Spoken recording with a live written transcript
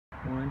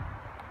One.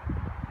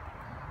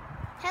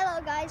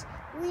 Hello guys,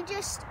 we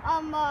just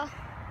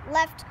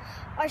left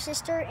our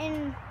sister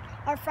in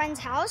our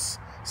friend's house.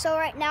 So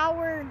right now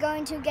we're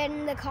going to get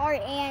in the car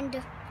and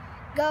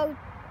go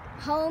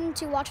home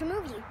to watch a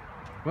movie.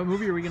 What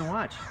movie are we gonna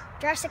watch?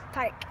 Jurassic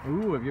Park.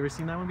 Ooh, have you ever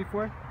seen that one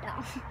before? No.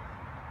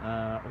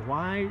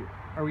 Why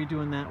are we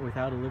doing that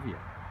without Olivia?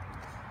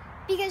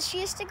 Because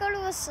she used to go to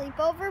a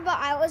sleepover, but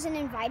I wasn't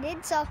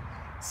invited, so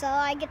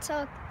I get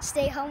to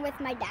stay home with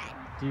my dad.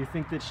 Do you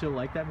think that she'll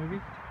like that movie?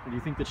 Or do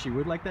you think that she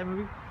would like that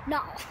movie?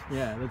 No.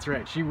 Yeah, that's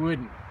right. She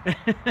wouldn't.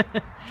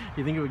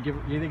 You think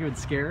it would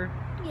scare her?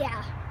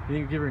 Yeah. You think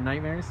it would give her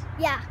nightmares?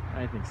 Yeah.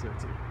 I think so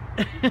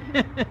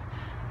too.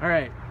 All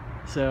right.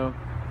 So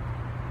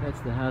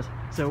that's the house.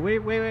 So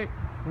wave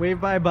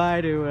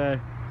bye-bye to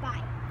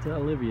Bye. to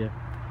Olivia.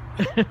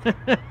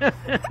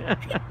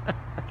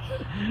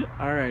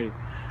 All right.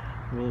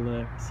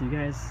 We'll see you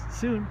guys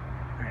soon.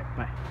 All right.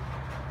 Bye.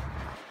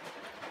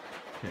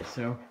 Okay.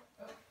 So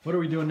what are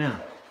we doing now?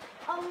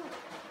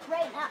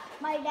 Right now,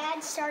 my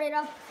dad started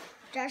up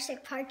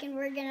Jurassic Park, and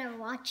we're gonna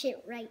watch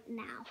it right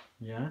now.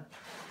 Yeah?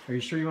 Are you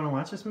sure you want to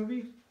watch this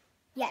movie?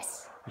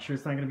 Yes. You sure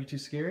it's not going to be too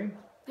scary?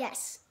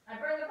 Yes. I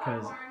burned the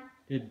popcorn.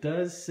 It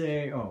does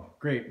say, oh,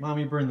 great,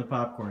 Mommy burned the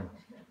popcorn.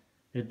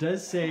 It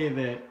does say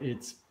that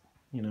it's,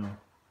 you know,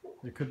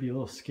 it could be a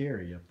little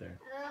scary up there.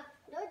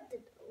 Where?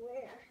 It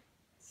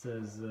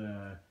says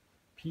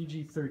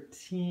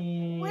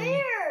PG-13.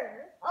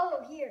 Where?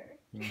 Oh, here.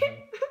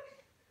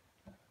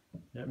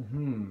 Yep,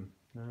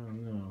 I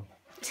don't know.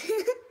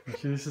 You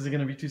sure this isn't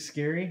going to be too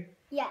scary?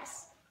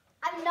 Yes.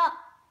 I'm not.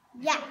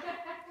 Yeah.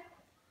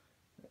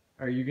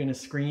 Are you going to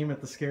scream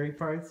at the scary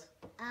parts?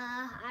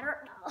 I don't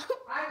know.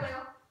 I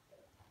will.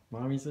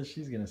 Mommy says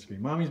she's going to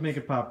scream. Mommy's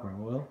making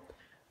popcorn. Well,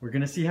 we're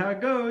going to see how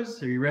it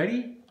goes. Are you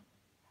ready?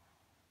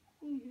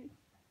 Mm-hmm.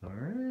 All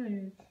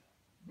right.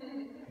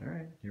 All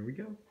right, here we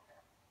go.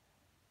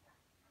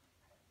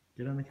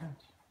 Get on the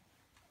couch.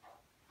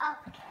 Oh.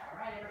 All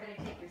right, everybody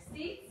take your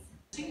seats.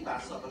 What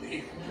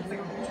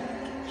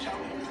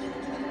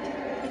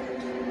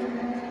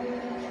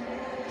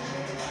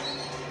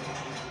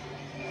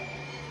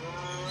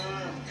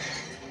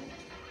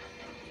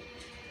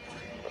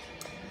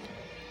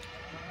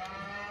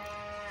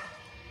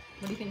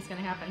do you think is going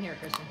to happen here,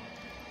 Christian?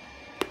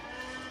 I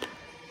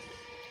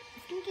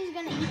think he's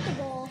gonna eat the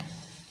bowl.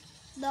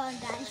 The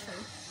guy's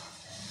food.